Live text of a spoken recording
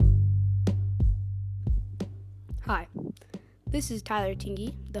Hi, this is Tyler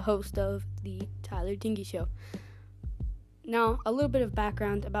Tingey, the host of The Tyler Tingey Show. Now, a little bit of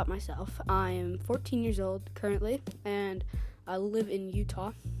background about myself. I am 14 years old currently, and I live in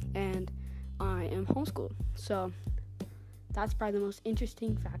Utah, and I am homeschooled. So, that's probably the most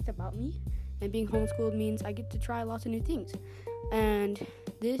interesting fact about me. And being homeschooled means I get to try lots of new things. And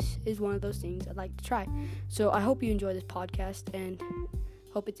this is one of those things I'd like to try. So, I hope you enjoy this podcast and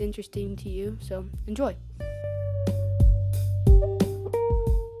hope it's interesting to you. So, enjoy.